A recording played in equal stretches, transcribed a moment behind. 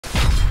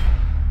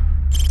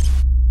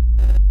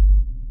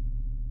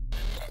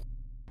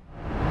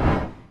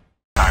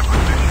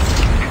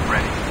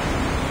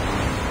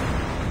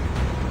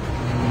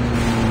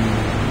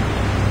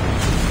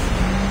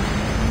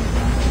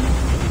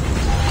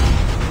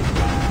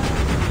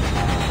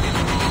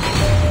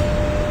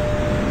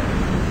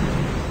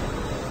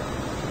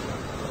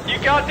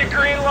got the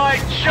green light.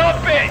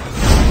 Jump it!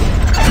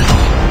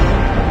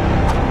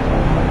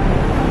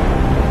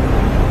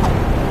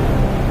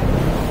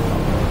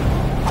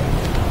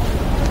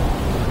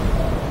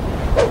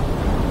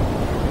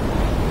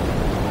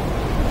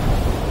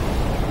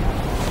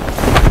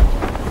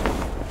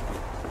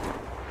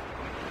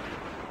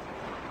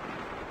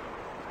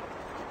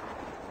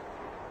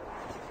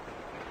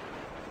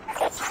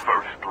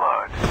 First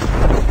blood.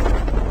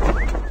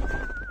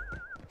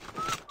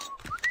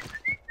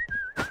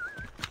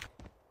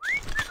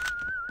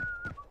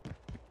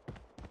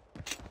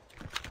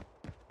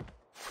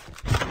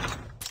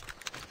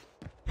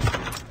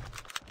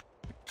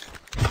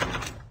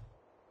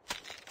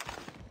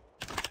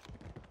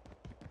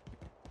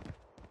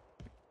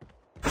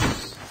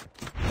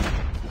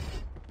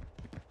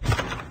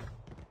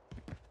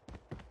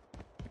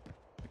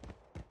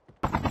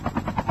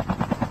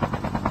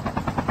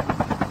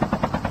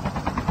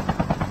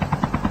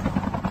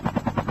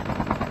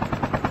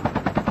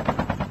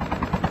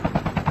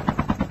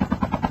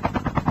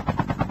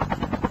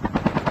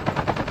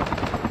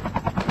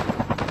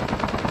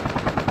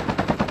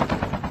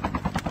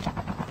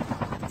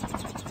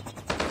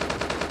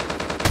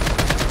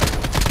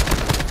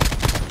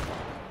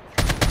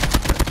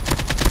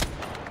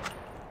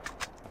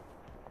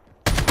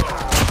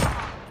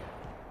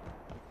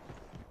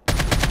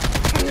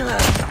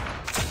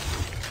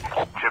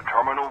 Chip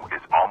terminal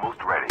is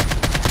almost ready.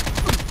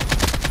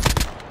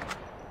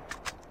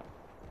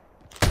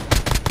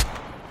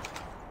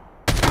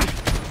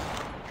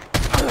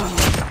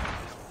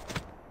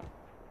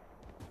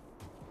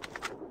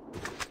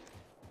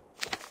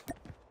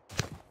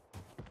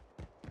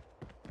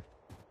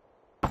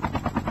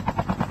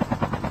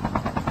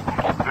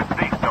 The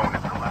safe zone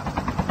is collapsed.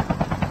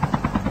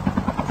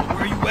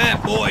 Where you at,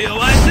 boy? Yo,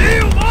 I see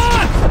you, boy!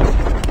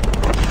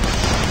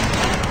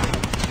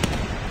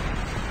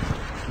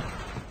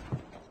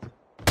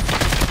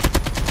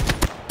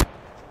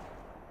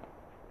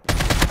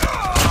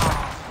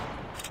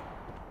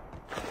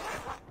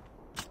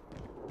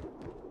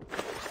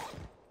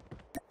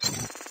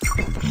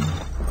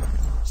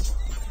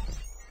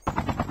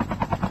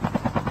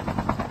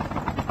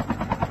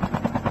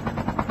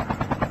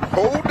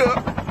 Hold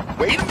up.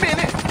 Wait a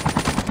minute.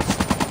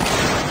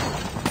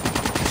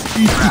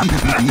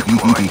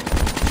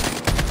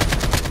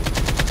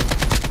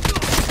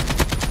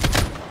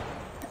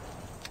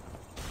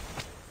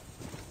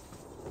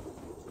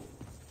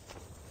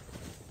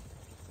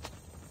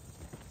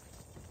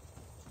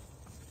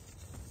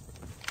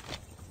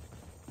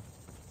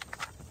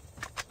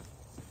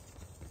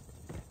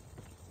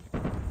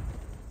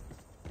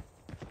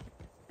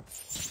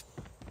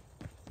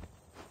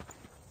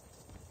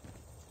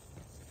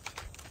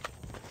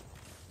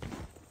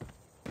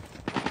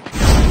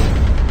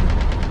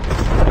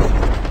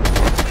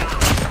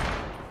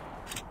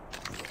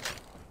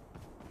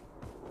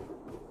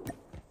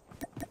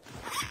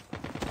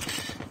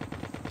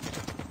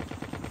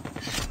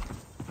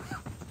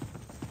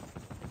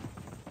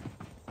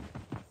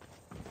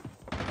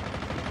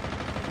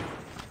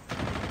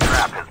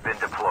 Trap has been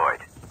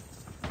deployed.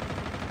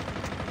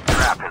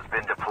 Trap has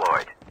been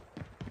deployed.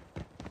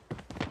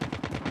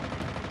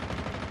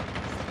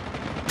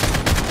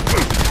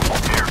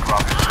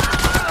 Airdrop is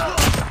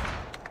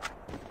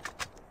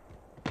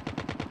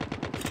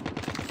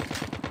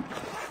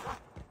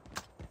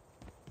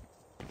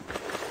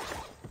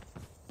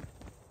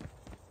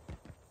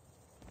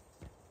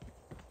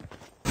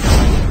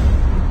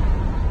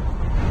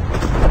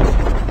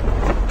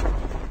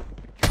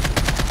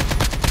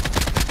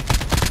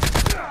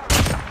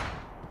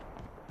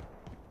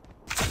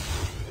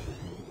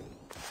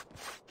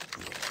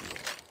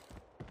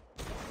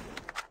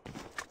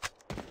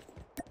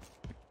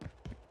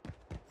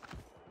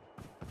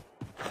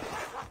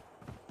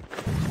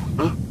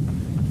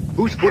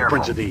Whose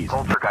footprints are these?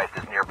 Poltergeist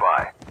is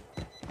nearby.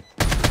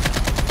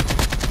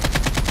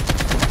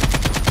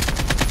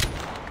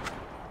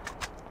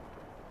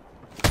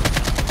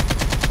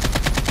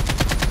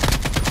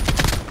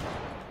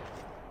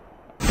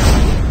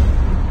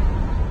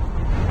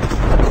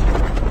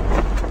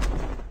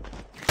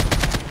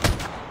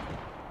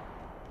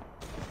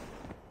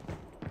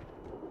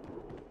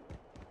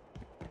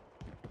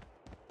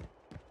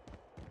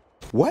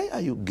 Why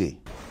are you gay?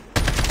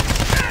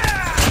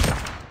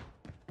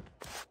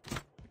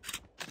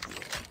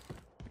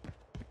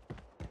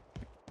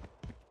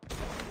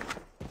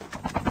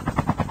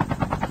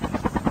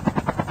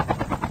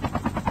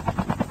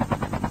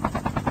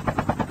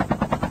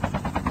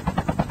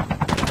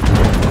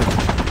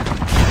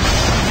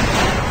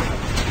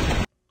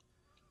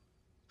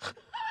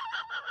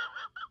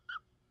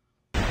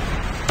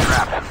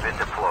 Trap has been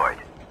deployed.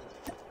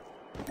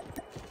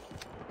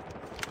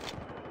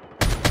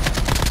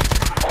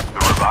 The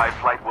revived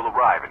flight will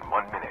arrive in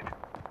 1 minute.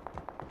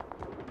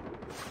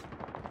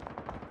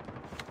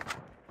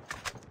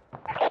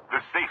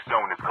 The safe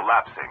zone is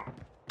collapsing.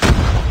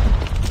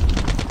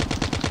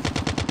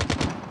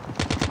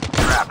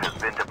 Trap has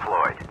been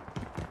deployed.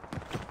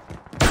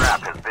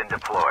 Trap has been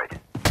deployed.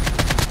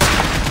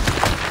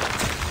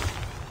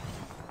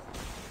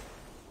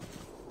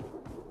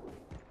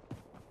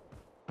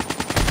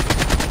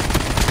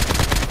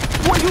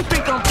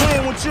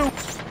 Don't you?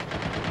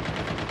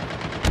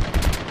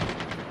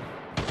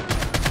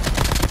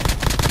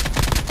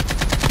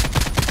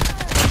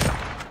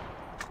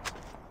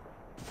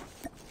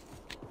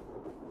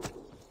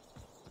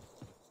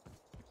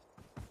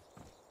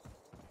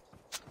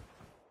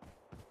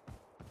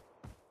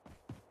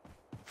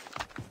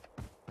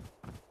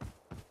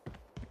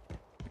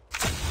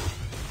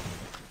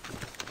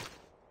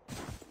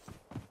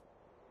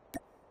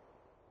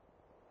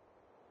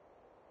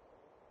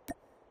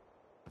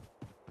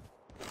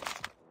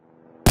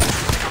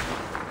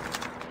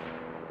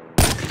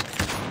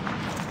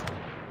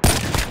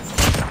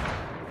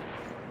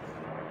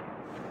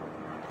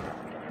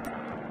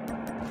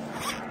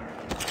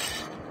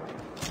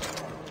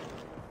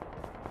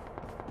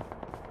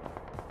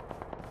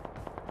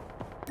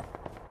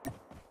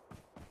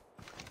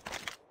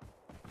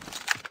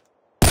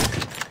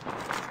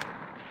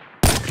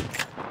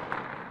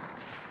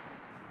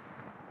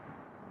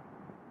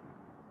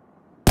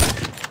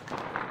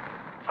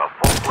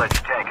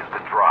 Full-fledged tank has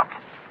been dropped.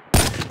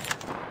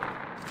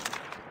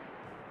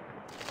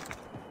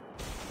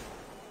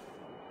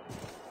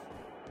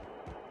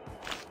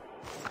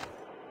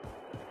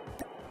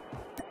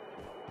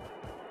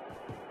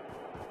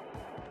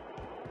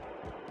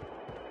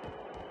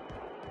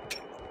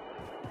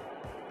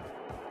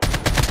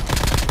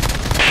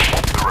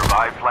 The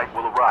revived flight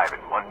will arrive in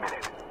 1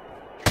 minute.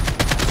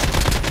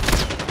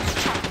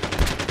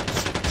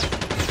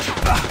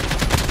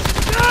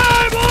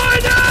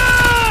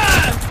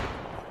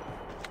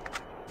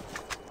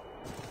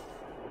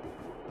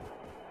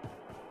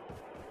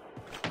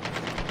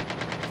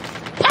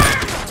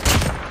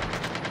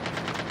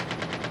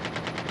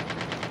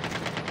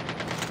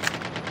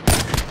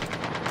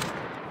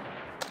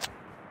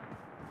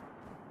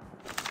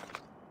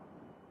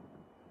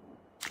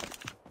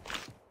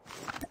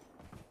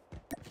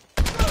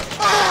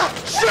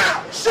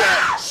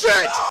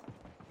 Shit!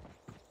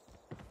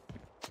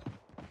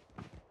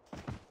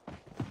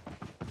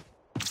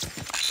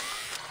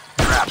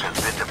 Trap has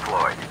been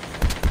deployed.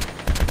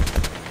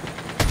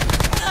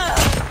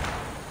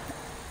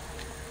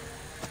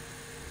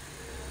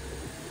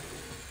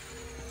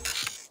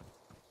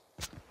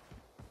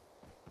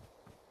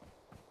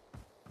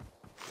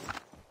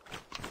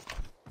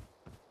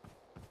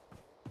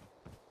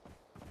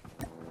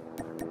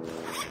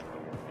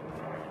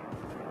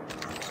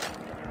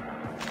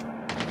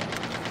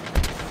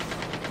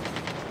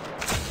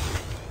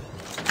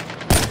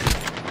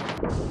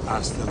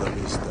 Hasta la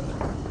vista,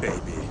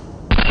 baby.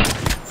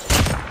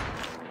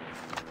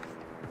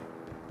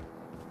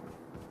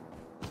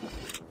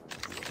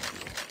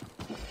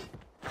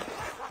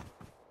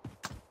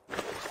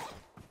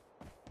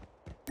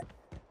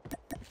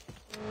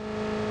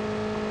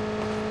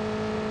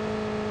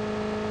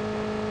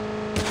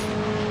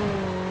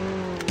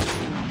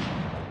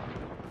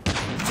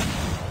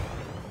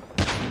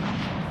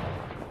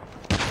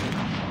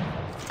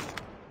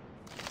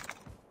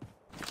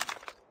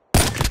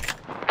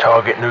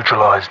 Target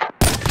neutralized.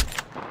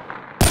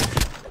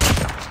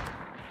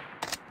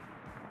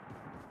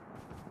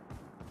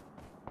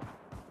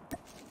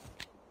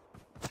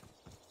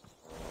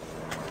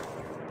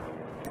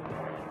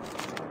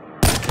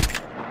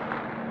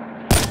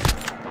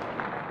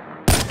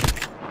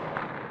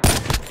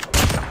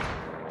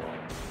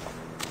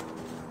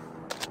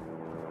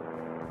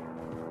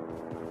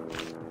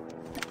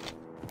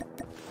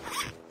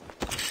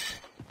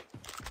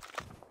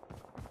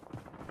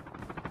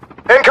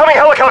 Incoming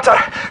helicopter!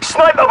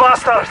 Snipe the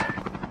bastard!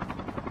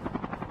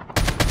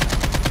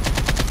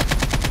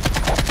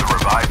 The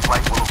revived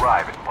flight will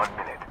arrive in 1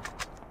 minute.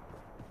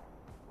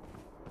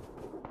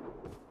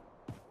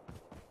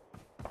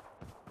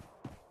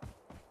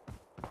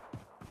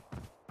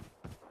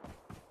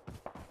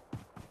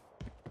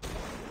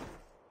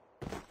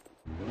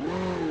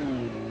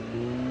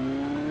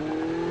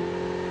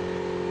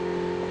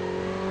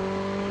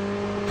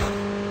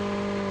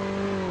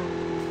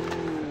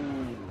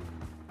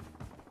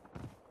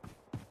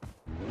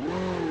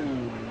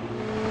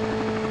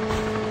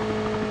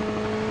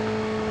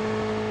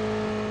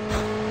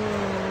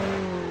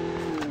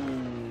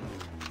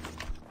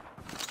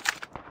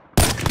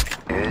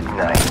 Good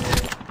night.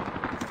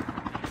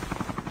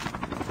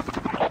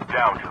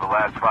 Down to the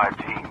last 5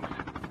 teams.